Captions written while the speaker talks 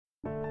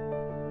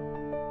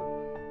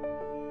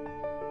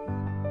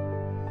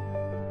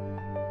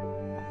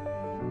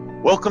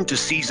Welcome to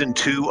Season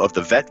 2 of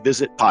the Vet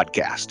Visit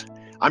Podcast.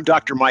 I'm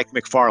Dr. Mike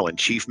McFarland,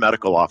 Chief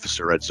Medical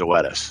Officer at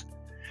Zoetis.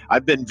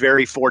 I've been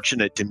very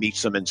fortunate to meet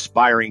some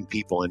inspiring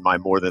people in my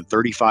more than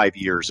 35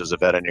 years as a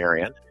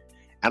veterinarian,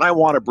 and I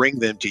want to bring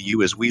them to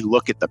you as we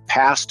look at the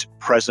past,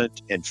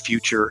 present, and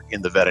future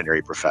in the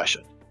veterinary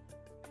profession.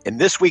 In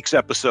this week's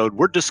episode,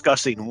 we're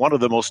discussing one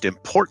of the most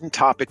important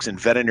topics in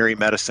veterinary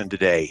medicine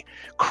today,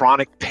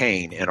 chronic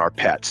pain in our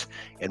pets.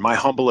 In my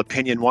humble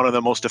opinion, one of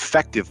the most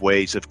effective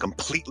ways of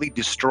completely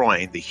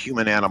destroying the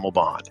human-animal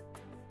bond.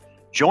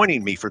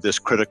 Joining me for this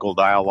critical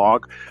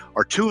dialogue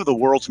are two of the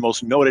world's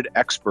most noted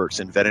experts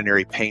in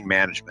veterinary pain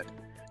management,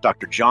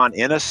 Dr. John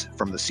Innes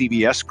from the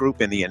CVS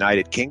Group in the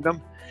United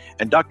Kingdom,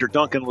 and Dr.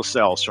 Duncan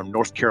Lascelles from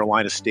North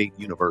Carolina State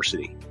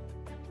University.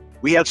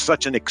 We had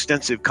such an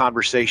extensive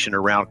conversation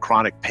around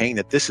chronic pain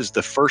that this is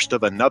the first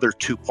of another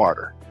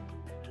two-parter.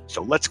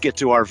 So let's get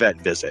to our vet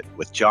visit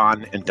with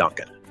John and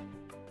Duncan.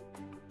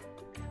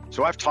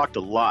 So I've talked a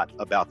lot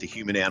about the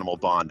human-animal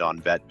bond on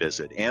Vet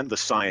Visit and the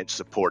science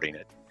supporting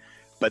it,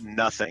 but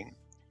nothing,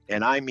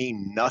 and I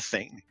mean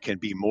nothing, can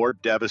be more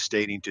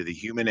devastating to the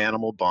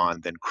human-animal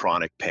bond than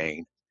chronic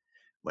pain.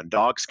 When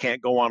dogs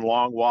can't go on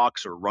long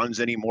walks or runs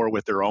anymore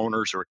with their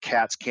owners, or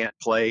cats can't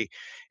play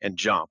and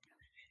jump,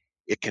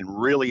 it can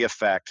really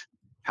affect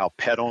how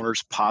pet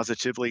owners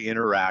positively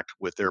interact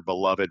with their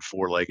beloved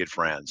four-legged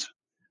friends.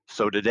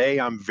 So today,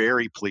 I'm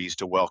very pleased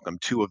to welcome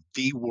two of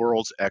the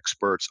world's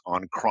experts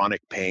on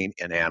chronic pain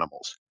in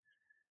animals.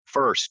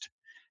 First,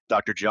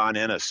 Dr. John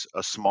Innes,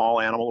 a small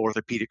animal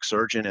orthopedic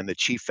surgeon and the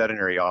chief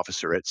veterinary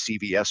officer at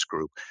CVS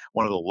Group,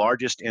 one of the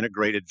largest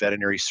integrated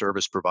veterinary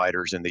service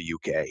providers in the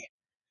UK.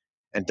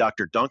 And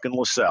Dr. Duncan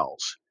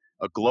Lascelles,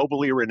 a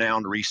globally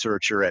renowned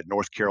researcher at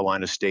North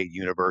Carolina State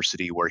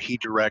University, where he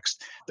directs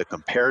the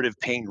Comparative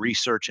Pain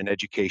Research and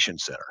Education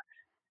Center.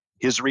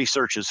 His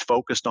research is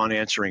focused on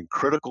answering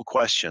critical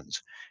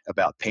questions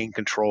about pain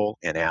control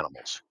in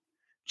animals.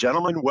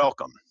 Gentlemen,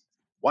 welcome.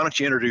 Why don't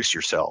you introduce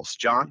yourselves?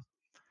 John?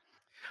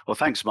 Well,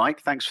 thanks,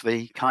 Mike. Thanks for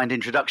the kind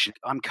introduction.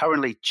 I'm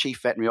currently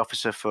Chief Veterinary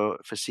Officer for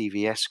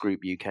CVS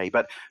Group UK,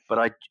 but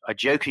I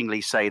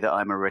jokingly say that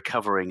I'm a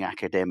recovering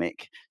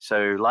academic.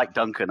 So like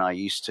Duncan, I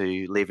used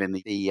to live in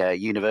the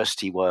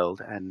university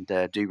world and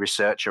do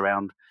research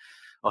around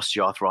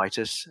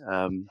osteoarthritis.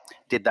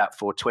 Did that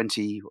for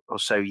 20 or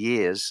so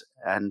years.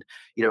 And,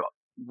 you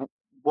know,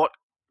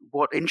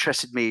 what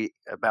interested me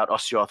about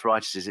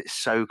osteoarthritis is it's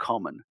so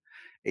common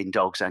in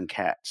dogs and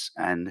cats,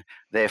 and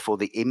therefore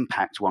the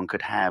impact one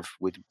could have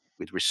with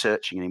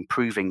researching and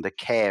improving the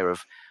care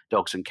of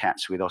dogs and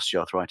cats with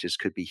osteoarthritis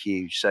could be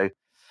huge. So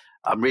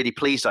I'm really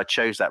pleased I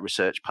chose that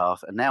research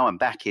path, and now I'm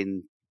back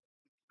in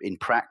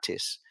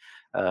practice.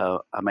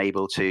 I'm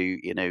able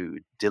to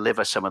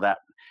deliver some of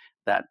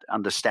that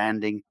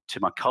understanding to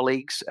my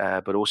colleagues,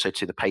 but also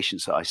to the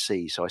patients that I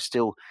see. So I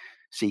still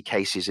see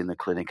cases in the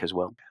clinic as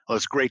well. Well,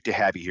 it's great to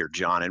have you here,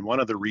 John. And one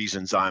of the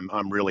reasons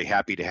I'm really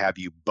happy to have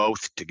you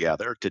both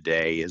together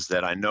today is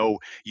that I know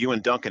you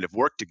and Duncan have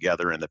worked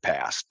together in the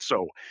past.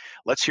 So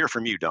let's hear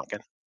from you,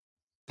 Duncan.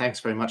 Thanks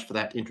very much for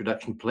that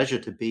introduction. Pleasure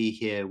to be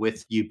here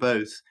with you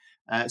both.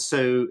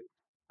 So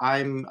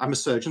I'm a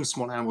surgeon,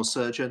 small animal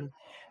surgeon.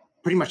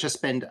 Pretty much I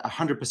spend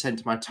 100%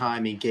 of my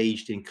time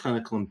engaged in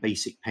clinical and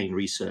basic pain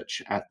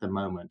research at the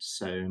moment.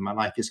 So my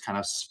life is kind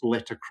of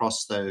split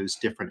across those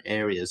different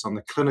areas. On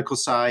the clinical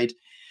side,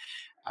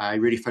 I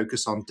really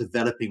focus on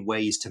developing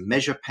ways to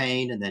measure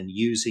pain and then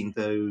using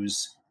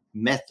those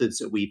methods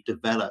that we've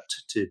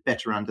developed to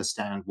better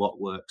understand what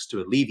works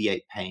to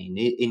alleviate pain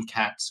in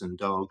cats and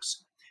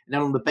dogs. And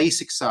then on the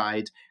basic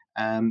side,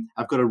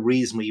 I've got a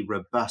reasonably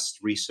robust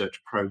research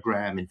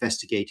program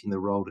investigating the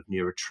role of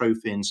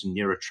neurotrophins and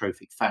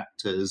neurotrophic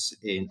factors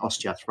in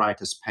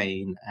osteoarthritis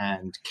pain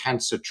and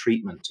cancer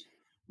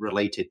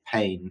treatment-related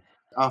pain.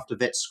 After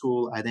vet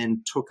school, I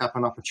then took up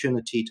an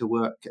opportunity to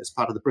work as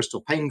part of the Bristol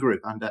Pain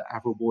Group under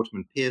Avril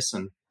Waterman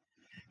Pearson.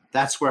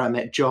 That's where I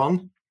met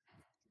John,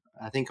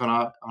 I think on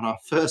our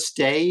first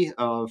day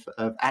of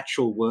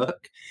actual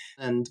work.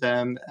 And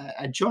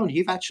John,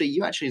 you actually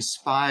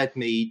inspired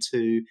me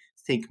to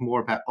think more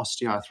about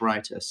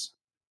osteoarthritis,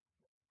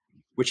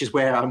 which is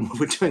where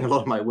we're doing a lot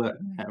of my work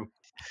now.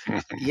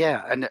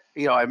 Yeah, and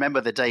I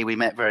remember the day we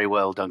met very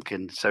well,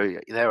 Duncan. So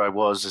there I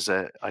was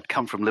I'd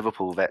come from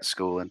Liverpool Vet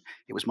School, and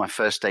it was my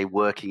first day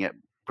working at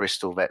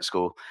Bristol Vet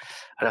School.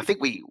 And I think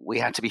we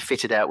had to be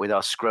fitted out with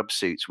our scrub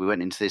suits. I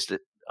went into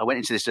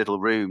this little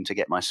room to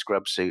get my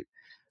scrub suit,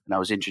 and I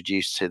was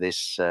introduced to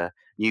this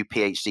new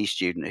PhD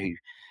student who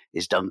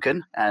is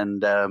Duncan,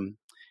 and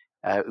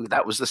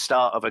that was the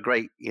start of a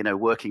great,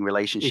 working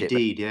relationship.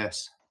 Indeed,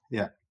 yes.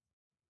 Yeah.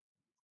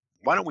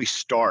 Why don't we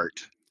start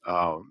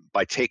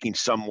by taking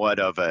somewhat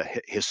of a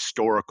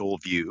historical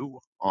view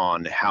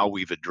on how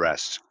we've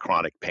addressed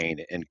chronic pain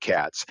in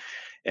cats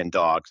and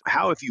dogs.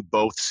 How have you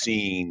both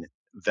seen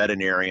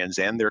veterinarians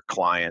and their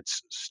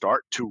clients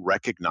start to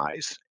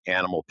recognize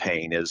animal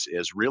pain as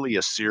really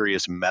a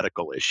serious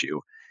medical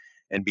issue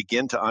and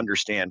begin to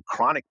understand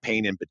chronic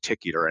pain in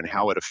particular and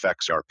how it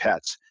affects our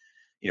pets?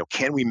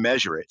 Can we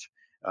measure it?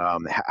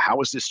 How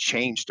has this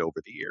changed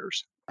over the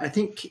years? I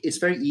think it's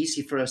very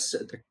easy for us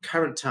at the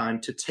current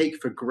time to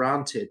take for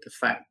granted the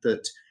fact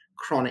that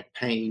chronic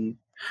pain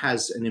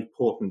has an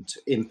important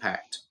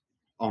impact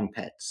on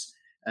pets.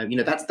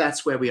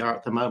 That's where we are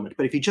at the moment.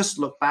 But if you just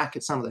look back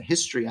at some of the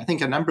history, I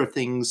think a number of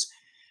things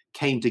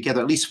came together,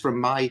 at least from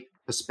my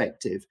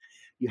perspective.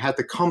 You had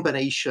the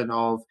combination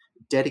of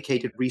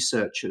dedicated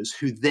researchers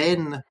who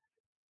then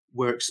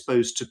were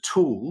exposed to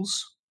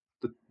tools,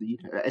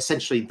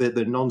 essentially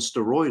the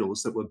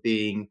non-steroidals that were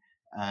being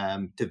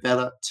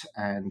developed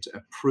and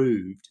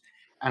approved.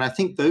 And I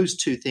think those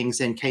two things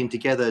then came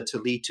together to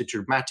lead to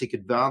dramatic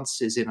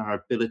advances in our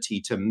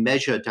ability to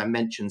measure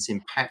dimensions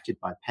impacted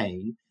by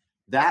pain.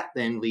 That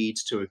then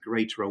leads to a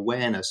greater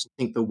awareness. I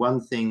think the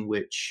one thing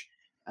which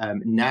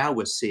now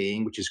we're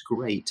seeing, which is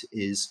great,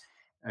 is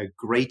a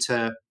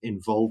greater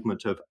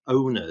involvement of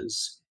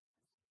owners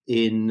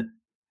in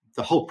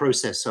the whole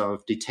process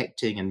of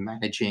detecting and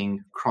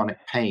managing chronic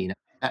pain.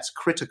 That's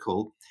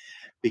critical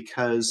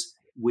because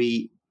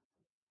we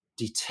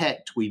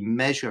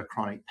measure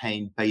chronic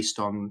pain based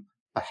on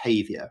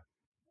behavior,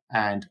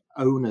 and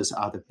owners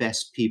are the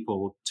best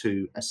people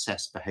to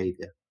assess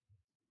behavior.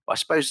 I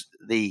suppose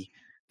the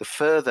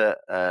further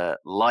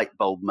light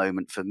bulb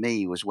moment for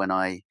me was when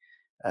I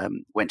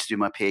went to do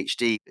my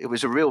PhD. It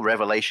was a real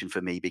revelation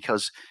for me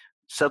because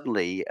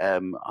suddenly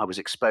I was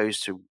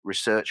exposed to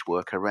research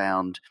work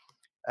around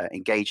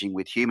engaging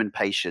with human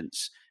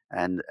patients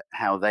and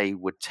how they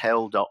would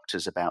tell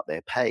doctors about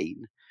their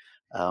pain.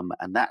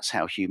 And that's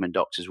how human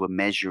doctors were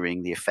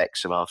measuring the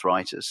effects of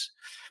arthritis.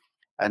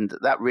 And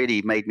that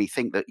really made me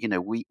think that,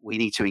 we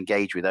need to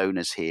engage with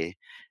owners here.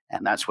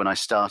 And that's when I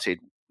started,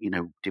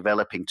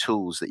 developing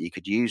tools that you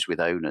could use with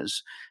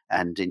owners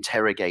and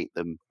interrogate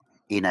them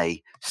in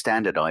a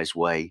standardized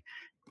way.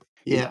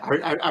 Yeah,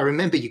 I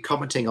remember you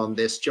commenting on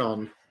this,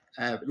 John,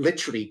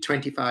 literally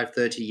 25,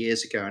 30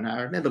 years ago. And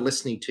I remember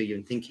listening to you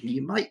and thinking,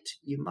 you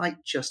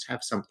might just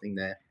have something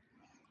there.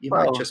 You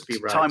might just be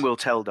right. Time will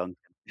tell, Duncan.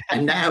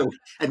 And now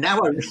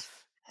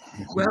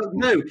well,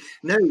 no,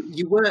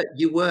 you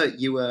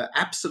were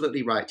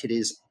absolutely right. It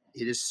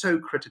is so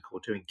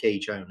critical to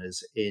engage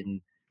owners in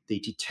the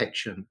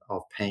detection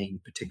of pain,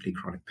 particularly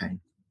chronic pain.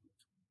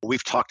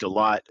 We've talked a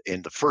lot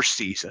in the first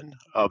season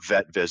of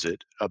Vet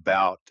Visit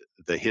about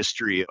the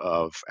history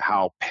of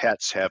how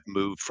pets have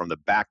moved from the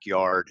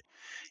backyard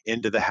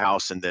into the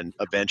house and then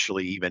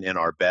eventually even in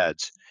our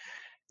beds.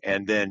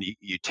 And then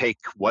you take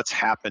what's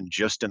happened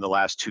just in the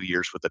last 2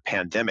 years with the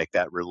pandemic,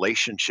 that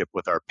relationship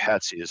with our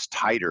pets is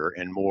tighter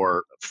and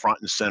more front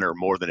and center,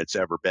 more than it's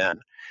ever been.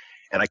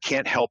 And I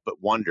can't help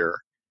but wonder,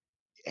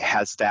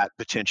 has that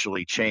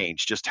potentially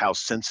changed just how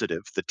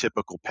sensitive the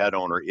typical pet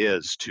owner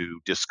is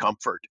to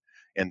discomfort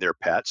in their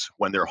pets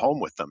when they're home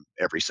with them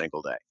every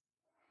single day?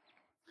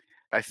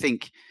 I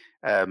think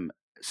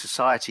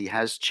society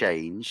has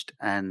changed,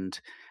 and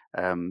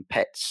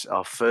pets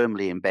are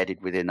firmly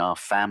embedded within our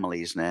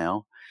families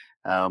now.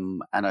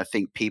 And I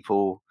think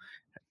people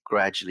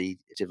gradually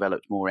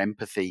developed more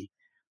empathy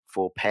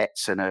for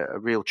pets and a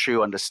real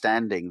true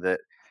understanding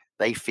that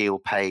they feel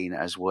pain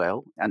as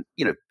well. And,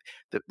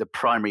 the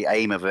primary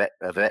aim of a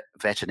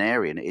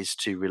veterinarian is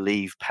to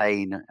relieve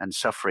pain and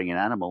suffering in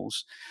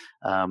animals.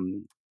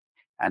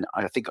 And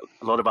I think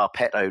a lot of our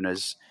pet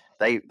owners,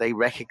 they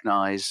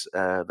recognize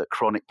that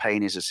chronic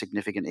pain is a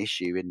significant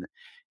issue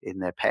in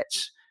their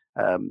pets.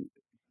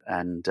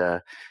 And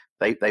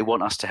they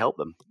want us to help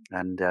them.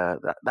 And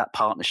that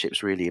partnership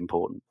is really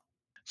important.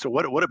 So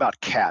what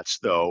about cats,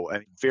 though? I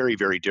mean, very,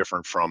 very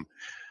different from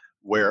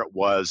where it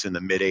was in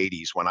the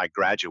mid-'80s when I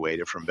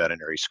graduated from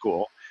veterinary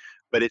school.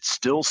 But it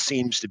still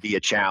seems to be a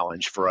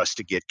challenge for us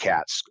to get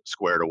cats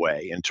squared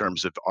away in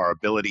terms of our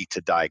ability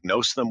to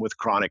diagnose them with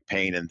chronic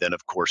pain and then,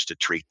 of course, to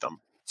treat them.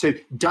 So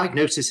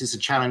diagnosis is a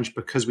challenge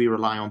because we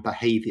rely on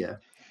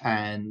behavior.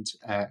 And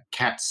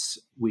cats,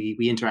 we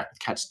interact with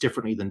cats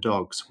differently than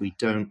dogs. We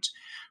don't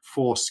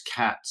force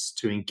cats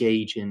to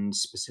engage in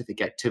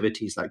specific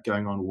activities like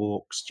going on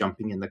walks,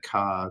 jumping in the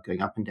car,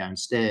 going up and down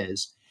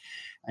stairs.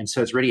 And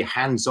so it's really a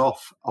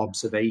hands-off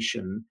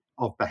observation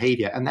of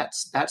behavior. And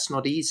that's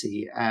not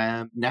easy.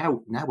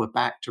 Now we're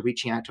back to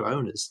reaching out to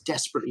owners.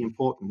 Desperately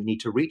important. We need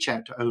to reach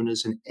out to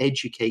owners and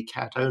educate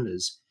cat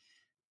owners.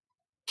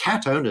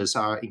 Cat owners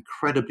are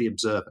incredibly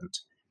observant.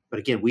 But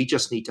again, we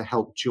just need to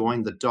help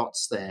join the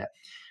dots there.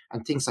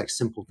 And things like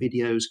simple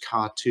videos,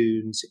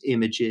 cartoons,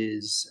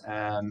 images,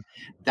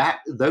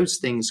 those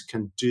things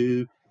can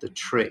do the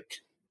trick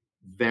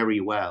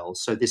very well.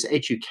 So this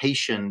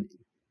education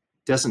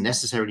doesn't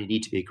necessarily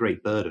need to be a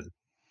great burden.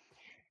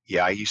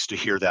 Yeah, I used to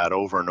hear that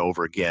over and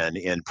over again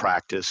in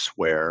practice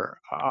where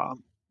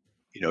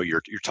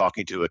you're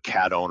talking to a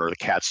cat owner, the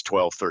cat's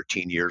 12,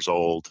 13 years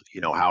old,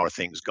 how are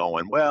things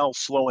going? Well,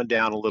 slowing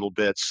down a little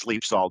bit,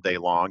 sleeps all day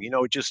long,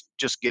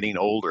 just getting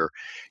older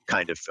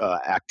kind of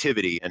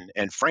activity.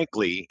 And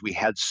frankly, we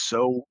had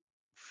so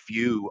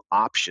few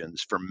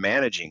options for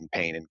managing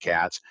pain in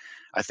cats.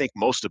 I think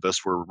most of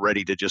us were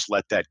ready to just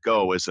let that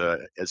go as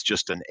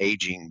just an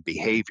aging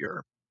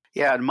behavior.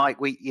 Yeah, and Mike,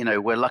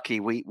 we're lucky.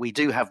 We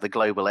do have the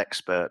global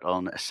expert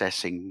on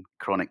assessing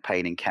chronic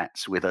pain in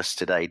cats with us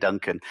today,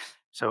 Duncan.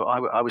 So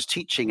I was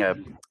teaching a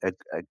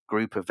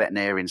group of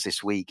veterinarians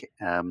this week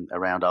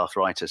around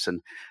arthritis,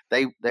 and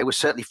they were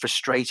certainly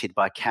frustrated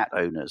by cat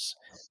owners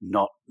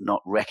not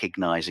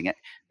recognizing it,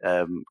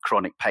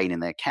 chronic pain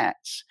in their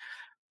cats.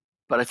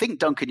 But I think,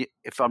 Duncan,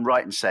 if I'm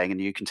right in saying,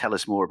 and you can tell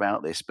us more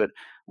about this, but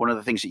one of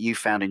the things that you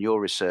found in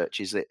your research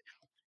is that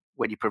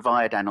when you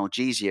provide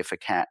analgesia for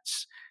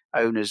cats,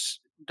 owners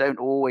don't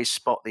always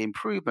spot the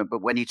improvement,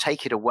 but when you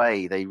take it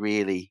away, they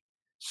really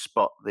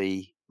spot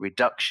the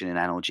reduction in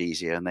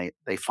analgesia, and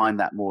they find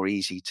that more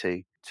easy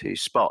to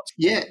spot.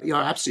 Yeah, you're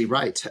absolutely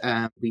right.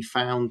 We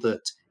found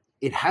that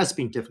it has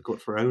been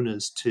difficult for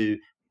owners to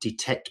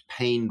detect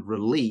pain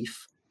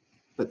relief,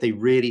 but they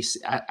really,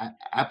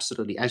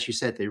 absolutely, as you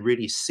said, they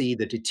really see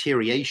the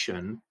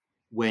deterioration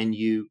when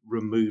you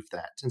remove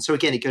that. And so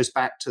again, it goes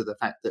back to the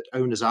fact that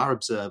owners are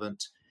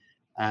observant.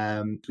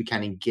 We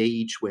can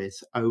engage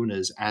with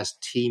owners as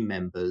team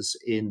members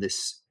in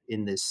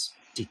this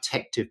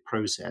detective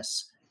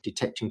process,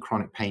 detecting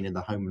chronic pain in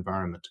the home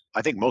environment.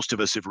 I think most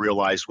of us have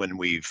realized when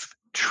we've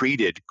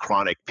treated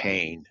chronic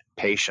pain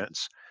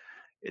patients,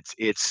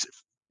 it's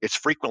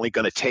frequently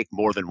going to take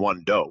more than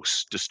one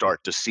dose to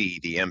start to see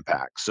the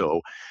impact.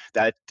 So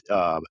that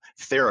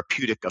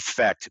therapeutic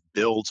effect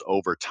builds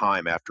over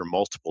time after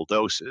multiple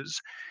doses,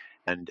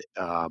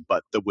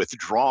 but the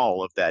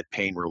withdrawal of that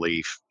pain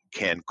relief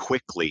can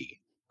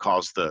quickly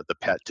cause the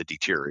pet to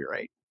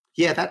deteriorate.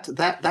 Yeah,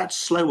 that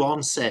slow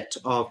onset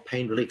of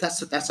pain relief,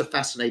 that's a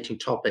fascinating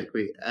topic.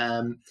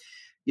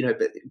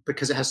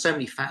 Because it has so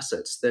many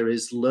facets. There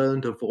is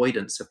learned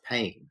avoidance of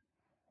pain,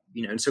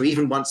 and so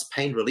even once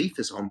pain relief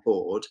is on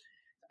board,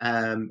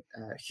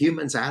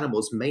 humans,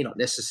 animals may not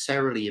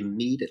necessarily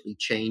immediately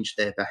change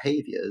their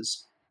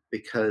behaviors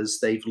because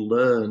they've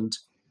learned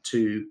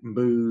to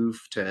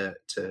move, to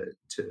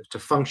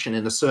function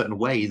in a certain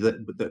way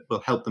that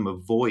will help them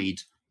avoid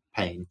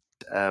pain.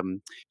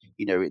 In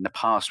the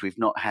past, we've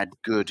not had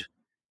good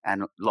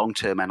and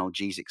long-term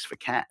analgesics for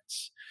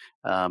cats,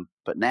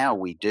 but now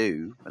we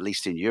do. At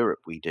least in Europe,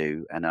 we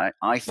do. And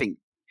I think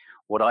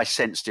what I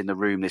sensed in the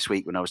room this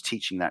week when I was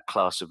teaching that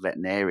class of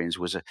veterinarians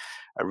was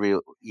a real,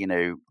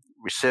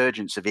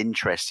 resurgence of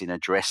interest in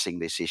addressing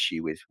this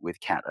issue with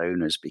cat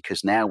owners,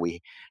 because now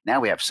we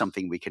have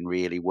something we can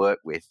really work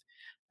with.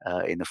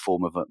 In the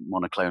form of a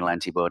monoclonal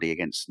antibody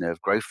against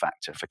nerve growth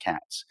factor for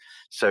cats.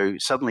 So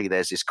suddenly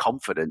there's this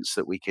confidence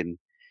that we can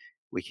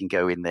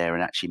go in there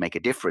and actually make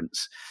a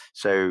difference.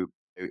 So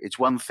it's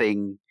one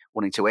thing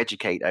wanting to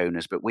educate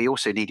owners, but we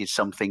also needed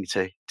something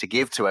to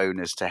give to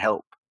owners to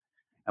help.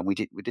 And we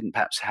didn't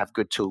perhaps have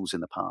good tools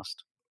in the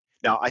past.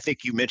 Now, I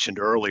think you mentioned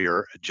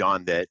earlier,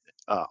 John, that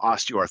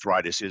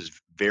osteoarthritis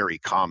is very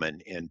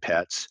common in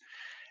pets.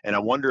 And I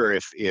wonder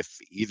if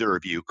either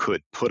of you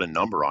could put a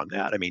number on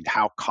that. I mean,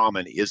 how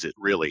common is it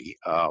really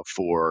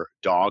for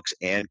dogs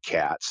and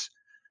cats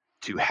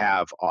to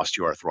have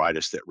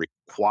osteoarthritis that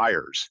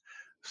requires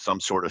some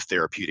sort of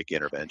therapeutic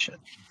intervention?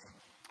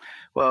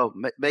 Well,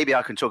 maybe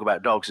I can talk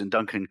about dogs, and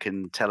Duncan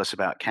can tell us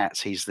about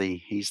cats. He's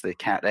the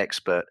cat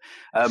expert.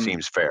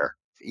 Seems fair.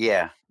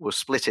 Yeah, we'll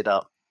split it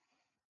up.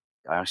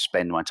 I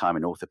spend my time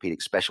in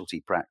orthopedic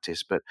specialty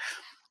practice, but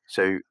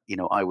so,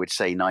 I would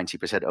say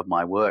 90% of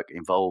my work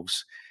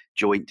involves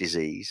joint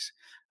disease.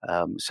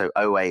 So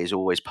OA is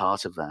always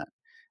part of that.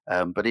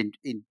 But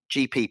in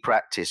GP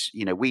practice,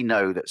 we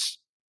know that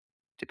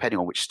depending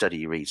on which study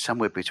you read,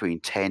 somewhere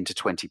between 10 to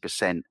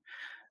 20%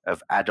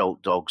 of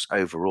adult dogs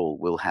overall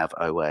will have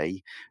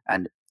OA.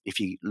 And if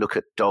you look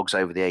at dogs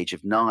over the age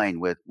of 9,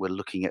 we're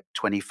looking at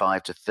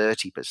 25 to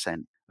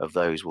 30% of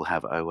those will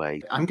have OA.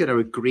 I'm going to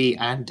agree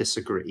and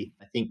disagree.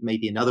 I think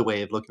maybe another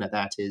way of looking at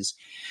that is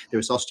there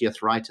is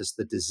osteoarthritis,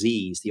 the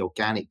disease, the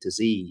organic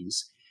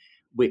disease,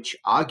 which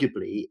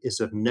arguably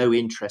is of no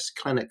interest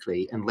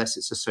clinically unless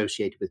it's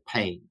associated with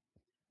pain.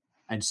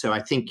 And so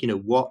I think,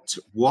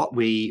 what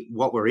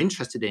we're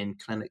interested in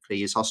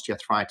clinically is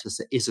osteoarthritis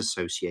that is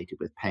associated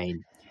with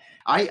pain.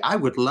 I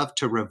would love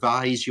to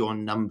revise your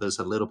numbers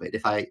a little bit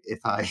if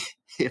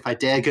I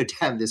dare go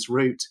down this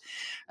route.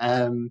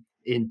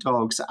 In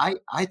dogs,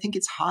 I think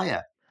it's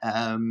higher.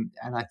 And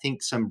I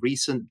think some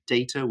recent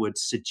data would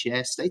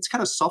suggest, it's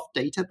kind of soft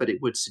data, but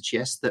it would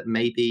suggest that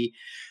maybe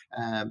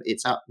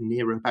it's up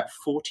near about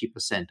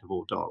 40% of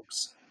all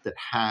dogs that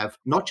have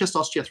not just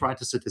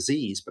osteoarthritis, a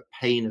disease, but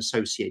pain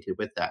associated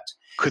with that.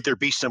 Could there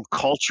be some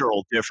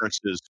cultural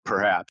differences,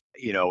 perhaps?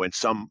 In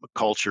some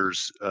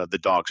cultures, the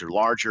dogs are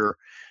larger.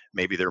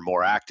 Maybe they're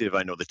more active.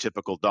 I know the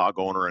typical dog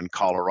owner in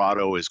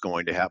Colorado is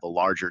going to have a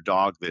larger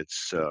dog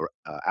that's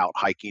out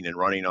hiking and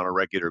running on a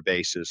regular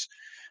basis.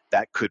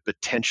 That could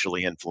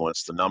potentially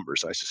influence the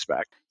numbers, I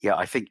suspect. Yeah,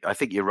 I think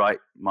you're right,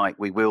 Mike.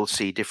 We will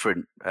see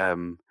different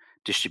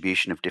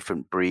distribution of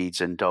different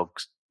breeds and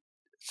dogs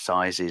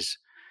sizes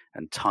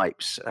and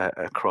types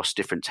across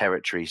different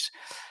territories.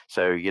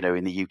 So,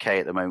 in the UK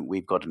at the moment,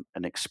 we've got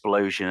an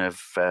explosion of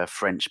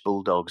French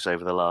bulldogs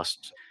over the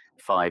last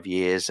 5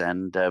 years.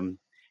 And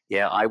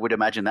I would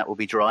imagine that will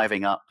be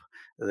driving up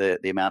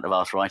the amount of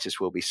arthritis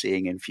we'll be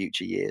seeing in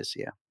future years.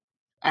 Yeah.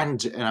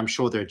 And I'm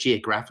sure there are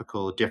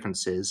geographical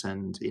differences,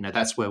 and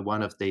that's where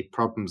one of the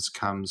problems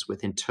comes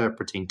with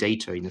interpreting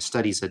data.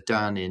 Studies are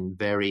done in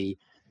very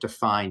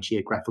defined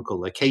geographical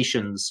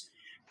locations.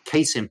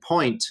 Case in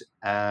point,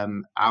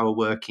 our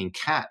work in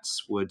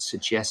cats would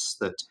suggest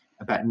that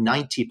about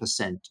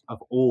 90%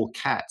 of all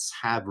cats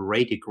have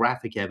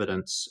radiographic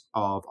evidence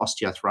of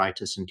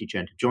osteoarthritis and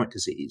degenerative joint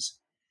disease.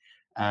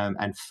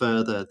 And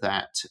further,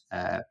 that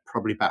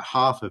probably about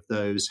half of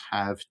those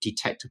have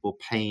detectable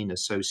pain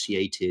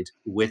associated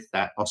with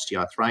that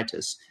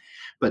osteoarthritis.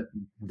 But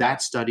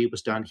that study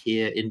was done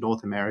here in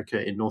North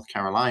America, in North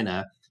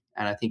Carolina.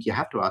 And I think you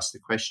have to ask the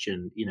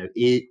question,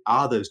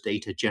 are those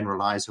data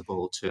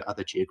generalizable to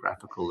other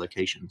geographical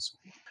locations?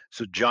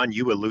 So, John,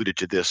 you alluded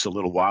to this a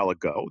little while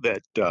ago,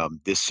 that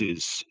this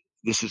is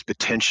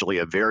potentially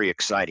a very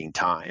exciting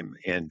time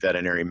in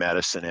veterinary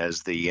medicine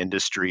as the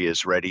industry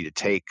is ready to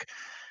take,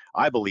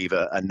 I believe,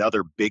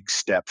 another big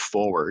step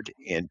forward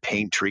in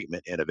pain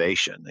treatment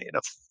innovation.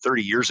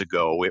 30 years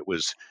ago, it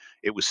was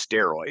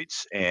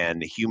steroids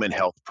and human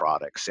health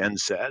products,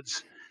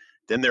 NSAIDs.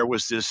 Then there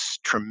was this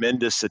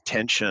tremendous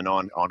attention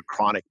on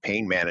chronic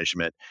pain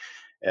management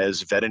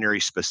as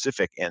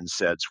veterinary-specific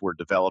NSAIDs were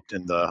developed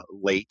in the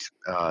late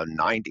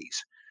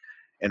 90s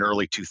and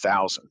early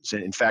 2000s.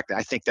 And in fact,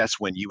 I think that's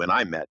when you and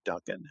I met,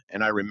 Duncan.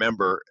 And I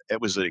remember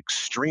it was an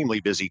extremely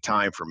busy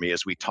time for me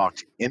as we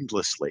talked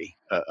endlessly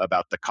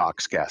about the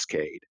Cox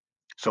Cascade.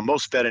 So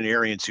most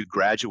veterinarians who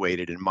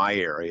graduated in my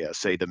area,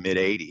 say the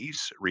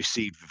mid-'80s,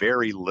 received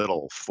very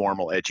little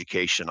formal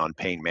education on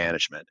pain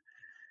management.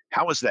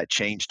 How has that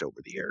changed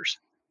over the years?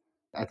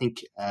 I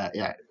think,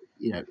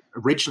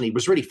 originally it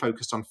was really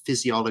focused on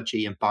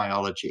physiology and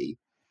biology.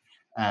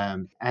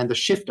 And the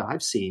shift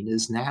I've seen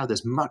is now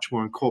there's much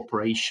more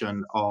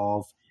incorporation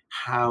of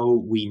how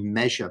we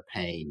measure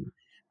pain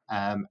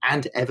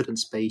and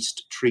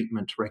evidence-based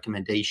treatment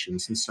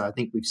recommendations. And so I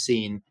think we've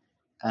seen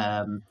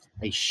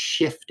a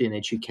shift in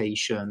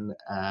education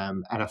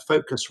and a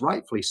focus,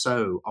 rightfully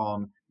so,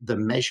 on the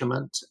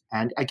measurement.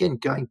 And again,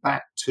 going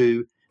back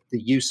to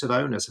the use of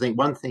owners, I think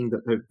one thing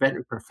that the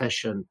veterinary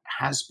profession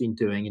has been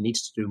doing and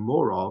needs to do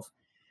more of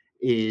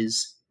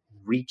is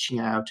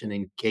reaching out and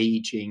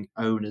engaging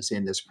owners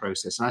in this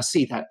process. And I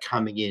see that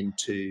coming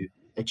into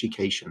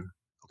education.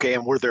 Okay,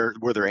 and were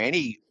there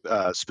any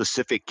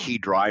specific key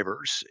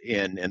drivers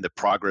in the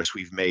progress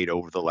we've made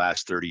over the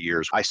last 30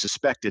 years? I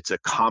suspect it's a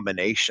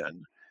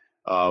combination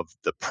of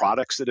the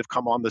products that have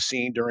come on the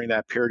scene during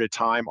that period of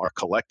time, our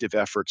collective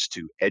efforts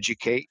to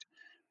educate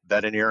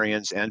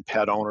veterinarians and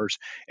pet owners,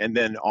 and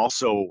then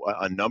also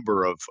a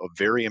number of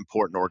very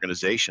important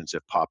organizations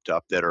have popped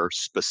up that are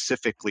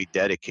specifically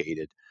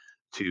dedicated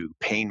to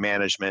pain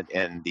management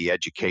and the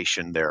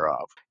education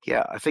thereof.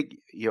 Yeah, I think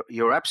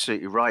you're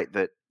absolutely right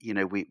that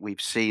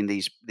we've seen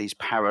these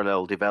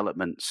parallel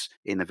developments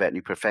in the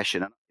veterinary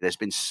profession. There's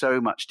been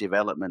so much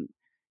development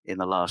in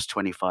the last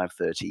 25,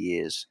 30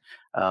 years.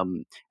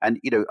 And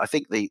I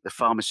think the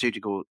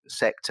pharmaceutical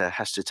sector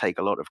has to take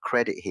a lot of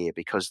credit here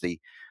because the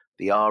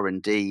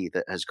R&D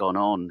that has gone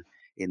on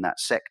in that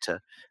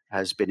sector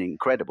has been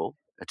incredible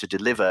to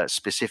deliver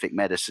specific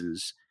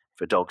medicines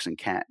for dogs and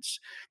cats.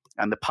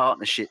 And the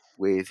partnership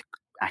with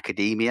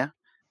academia,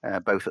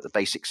 both at the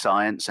basic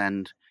science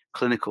and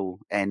clinical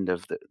end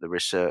of the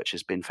research,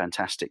 has been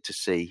fantastic to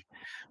see.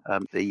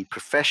 The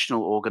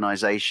professional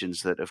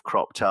organizations that have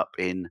cropped up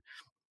in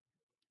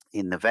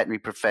the veterinary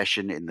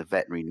profession, in the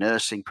veterinary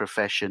nursing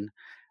profession,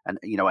 and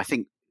I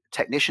think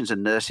technicians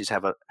and nurses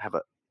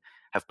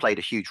have played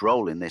a huge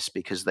role in this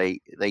because they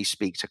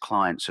speak to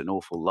clients an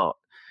awful lot,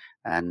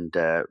 and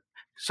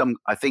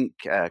I think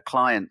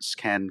clients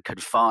can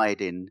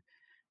confide in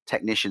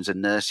technicians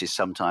and nurses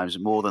sometimes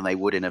more than they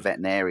would in a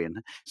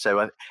veterinarian.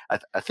 So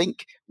I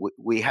think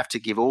we have to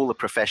give all the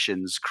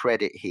professions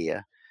credit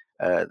here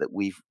that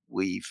we've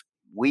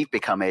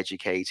become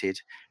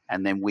educated,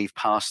 and then we've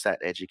passed that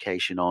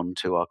education on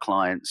to our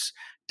clients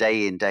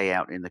day in, day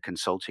out in the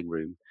consulting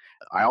room.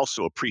 I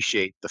also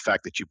appreciate the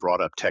fact that you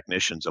brought up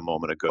technicians a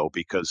moment ago,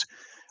 because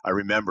I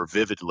remember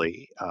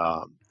vividly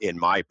in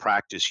my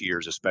practice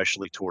years,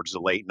 especially towards the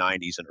late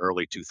 90s and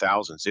early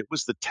 2000s, it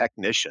was the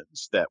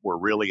technicians that were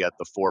really at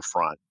the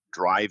forefront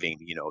driving,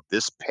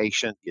 this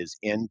patient is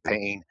in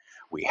pain,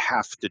 we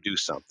have to do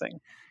something.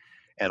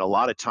 And a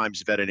lot of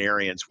times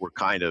veterinarians were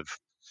kind of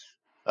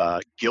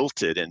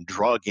guilted and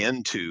drug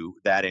into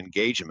that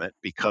engagement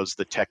because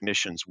the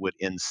technicians would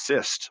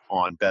insist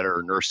on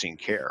better nursing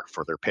care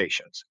for their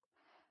patients.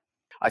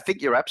 I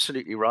think you're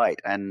absolutely right.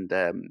 And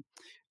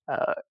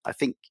I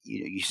think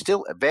you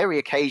still very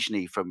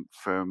occasionally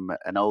from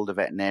an older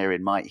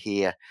veterinarian might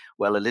hear,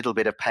 well, a little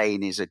bit of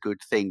pain is a good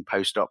thing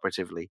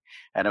post-operatively.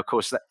 And of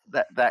course,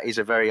 that is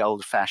a very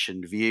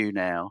old-fashioned view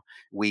now.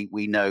 We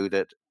know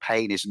that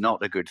pain is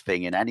not a good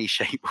thing in any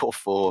shape or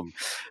form.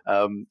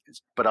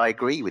 But I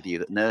agree with you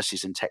that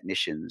nurses and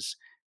technicians,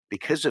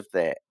 because of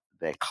their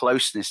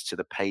closeness to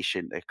the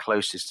patient, their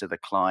closeness to the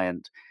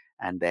client,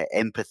 and their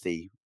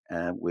empathy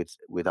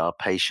with our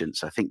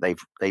patients. I think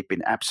they've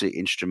been absolutely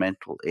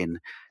instrumental in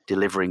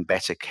delivering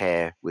better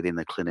care within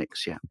the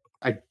clinics. Yeah.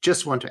 I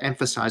just want to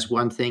emphasize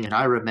one thing, and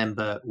I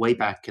remember way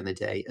back in the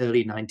day,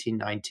 early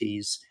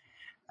 1990s,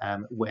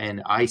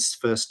 when I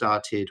first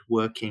started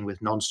working with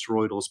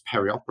nonsteroidals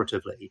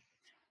perioperatively,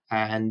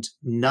 and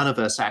none of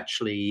us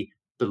actually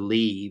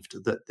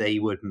believed that they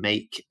would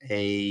make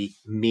a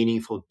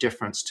meaningful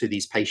difference to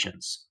these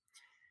patients.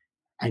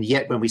 And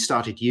yet, when we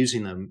started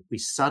using them, we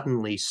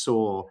suddenly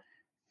saw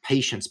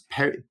patients,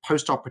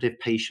 post-operative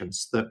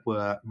patients, that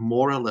were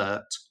more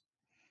alert,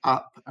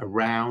 up,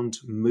 around,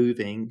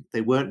 moving.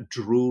 They weren't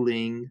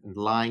drooling and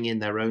lying in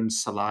their own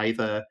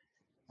saliva,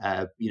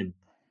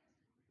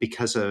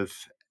 because of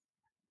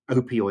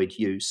opioid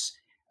use.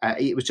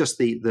 It was just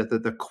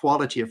the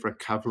quality of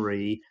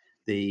recovery,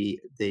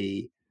 the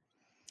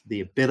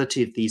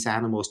ability of these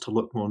animals to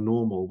look more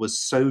normal was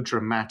so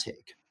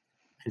dramatic.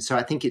 And so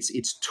I think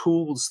it's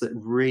tools that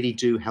really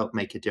do help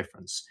make a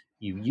difference.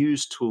 You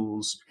use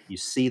tools, you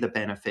see the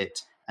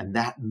benefit, and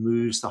that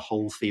moves the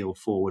whole field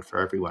forward for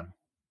everyone.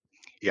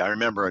 Yeah, I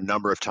remember a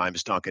number of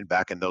times, Duncan,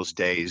 back in those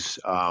days,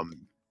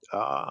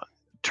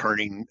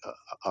 turning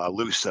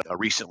loose a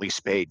recently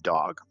spayed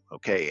dog,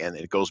 okay, and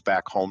it goes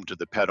back home to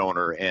the pet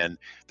owner, and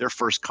their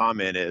first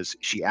comment is,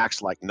 she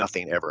acts like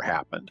nothing ever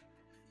happened.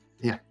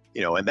 Yeah.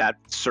 And that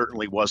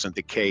certainly wasn't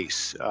the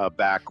case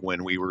back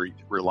when we were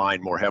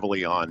relying more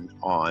heavily on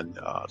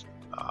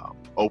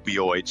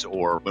opioids,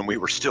 or when we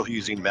were still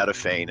using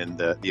Metafane and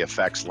the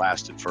effects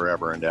lasted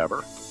forever and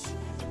ever.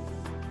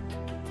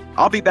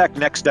 I'll be back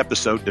next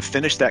episode to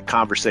finish that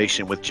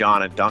conversation with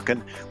John and Duncan,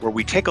 where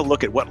we take a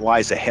look at what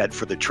lies ahead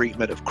for the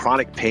treatment of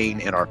chronic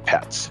pain in our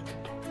pets.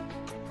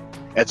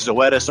 At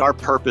Zoetis, our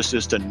purpose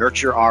is to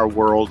nurture our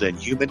world and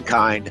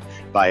humankind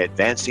by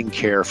advancing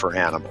care for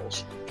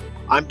animals.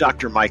 I'm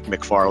Dr. Mike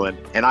McFarland,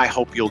 and I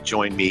hope you'll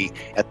join me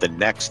at the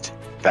next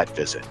Vet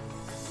Visit.